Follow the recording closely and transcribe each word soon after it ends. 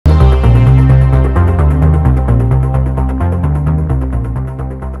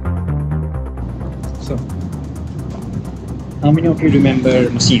How many of you remember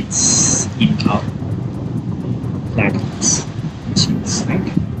machines in our platforms? Machines,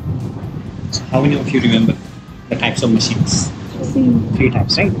 right? So how many of you remember the types of machines? Three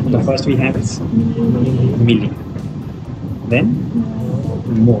types, right? The first we have is Mealy, then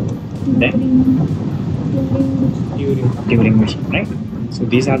More, then Turing machine, right? So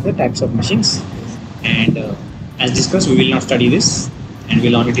these are the types of machines, and as discussed, we will not study this, and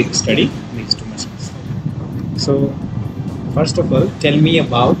we'll only study these two machines. So first of all, tell me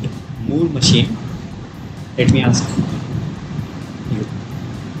about Moore machine. Let me ask you,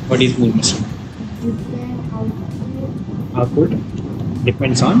 what is Moore machine? Output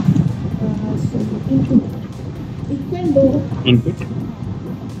depends on input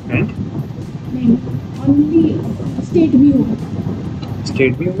and only state view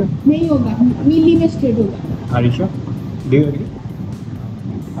state view. नहीं होगा, मिली में state होगा. Are you sure? Do you agree?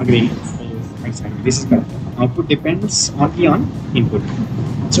 Agree. Exactly. This is correct. Output depends only on input.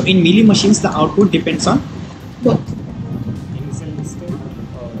 So in Mealy machines, the output depends on What?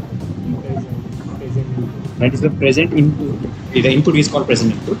 that is the present input. The input is called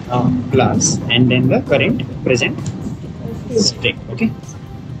present input plus, and then the current present state. Okay.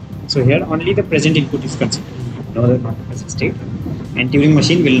 So here only the present input is considered, no, not the present state. And Turing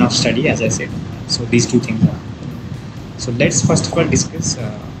machine will not study, as I said. So these two things are. So let's first of all discuss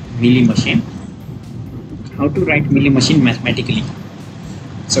Mealy machine. How to write Mealy machine mathematically.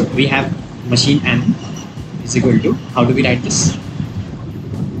 So we have machine n is equal to, how do we write this?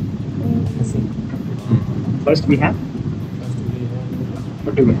 First we have,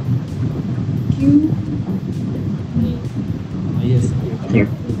 what do we have? Q,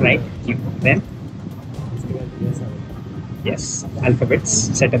 right? Q. Then yes, alphabets,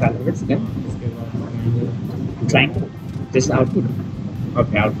 set of alphabets. Then triangle. This is output.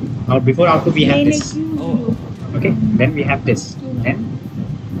 Okay, output. Before output we have this. Okay, then we have this.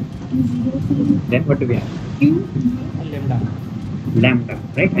 Then what do we have? Q Lambda,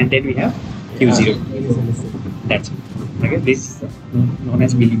 right? And then we have Q0. That's it. Okay, this is known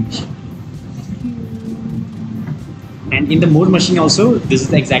as Mealy machine. And in the Moore machine also, this is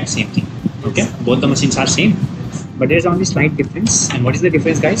the exact same thing. Okay, both the machines are same, but there is only slight difference. And what is the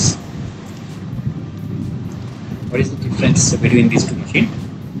difference, guys? What is the difference between these two machines?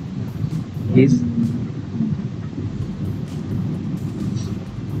 Is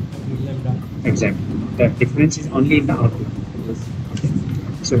exactly, the difference is only in the output. Okay.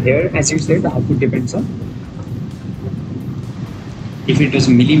 So here, as you said, the output depends on. If it was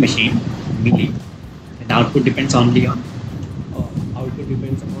Mealy machine, Mealy, the output depends only on. Output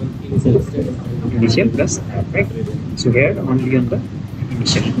depends on initial state. Initial plus that, right? So here only on the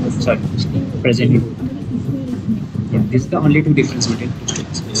initial, sorry, present input. Yeah, this is the only two difference between two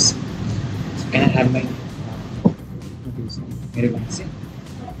states. So can I have my okay.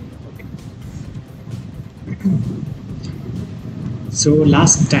 So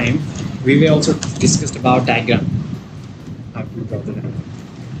last time we were also discussed about diagram. How to draw the diagram.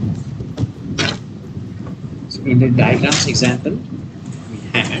 So in the diagrams example we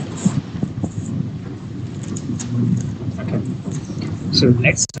had. Okay. So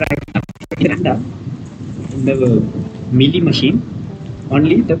let's try lambda in the Mealy machine.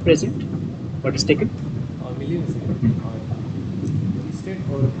 Only the present. What is taken? State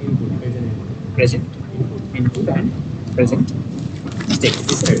or input, Present input and present state,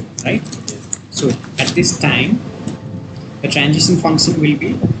 right? Yes. So at this time, the transition function will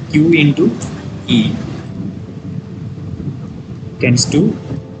be q into e tends to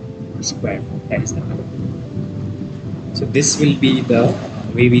square. That is the number. So this will be the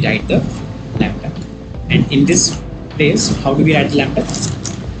way we write the lambda. And in this place, how do we write the lambda?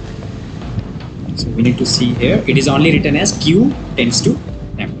 So we need to see here. It is only written as q tends to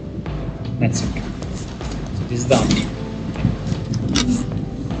lambda. That's it. So this is the only.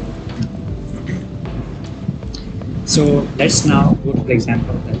 So let's now go to the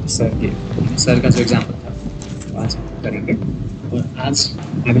example that sir gave. Sir का जो example था, वो आज हम करेंगे. और आज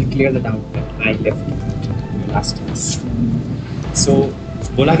I will clear the doubt that I left last class. So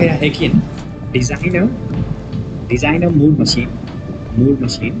बोला गया है कि design a Moore machine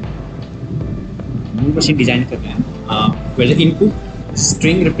design करना है. Where the input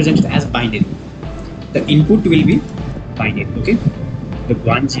string represented as binary. The input will be binary. Okay, the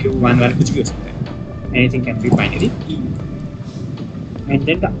 1 0 1 1 कुछ भी हो सकता है. Anything can be binary. And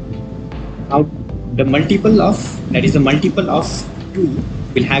then the multiple of, that is the multiple of 2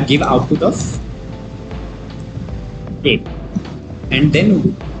 will give output of 8. And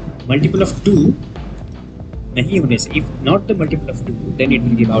then multiple of 2 nahi hone se, if not the multiple of 2, then it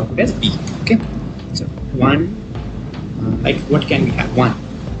will give output as B. Okay, so 1 like what can we have? 1.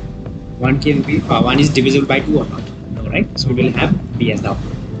 1 can be 1 is divisible by 2 or not? No, right? So we will have B as the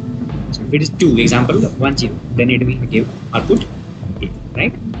output. So if it is 2, example 1 0, then it will give output A,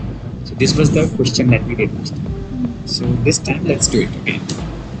 right? So this was the question that we did last time. So this time let's do it again.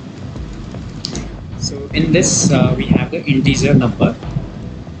 So in this we have the integer number,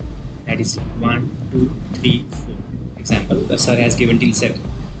 that is 1 2 3 4. Example, the sir has given till 7.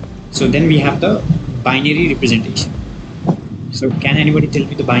 So then we have the binary representation. So can anybody tell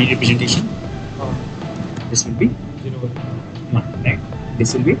me the binary representation? This will be 0 1, right?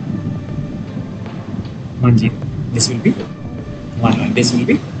 This will be 1 0. This will be 1 1. This will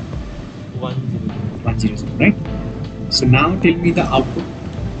be 1 0 1 0 0, right? So now tell me the output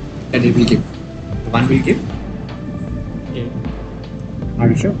that it will give. The 1 will give. A. Are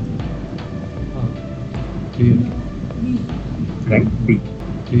you sure? Do you? B. Right? B.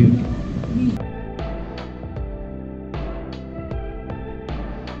 Do you? B.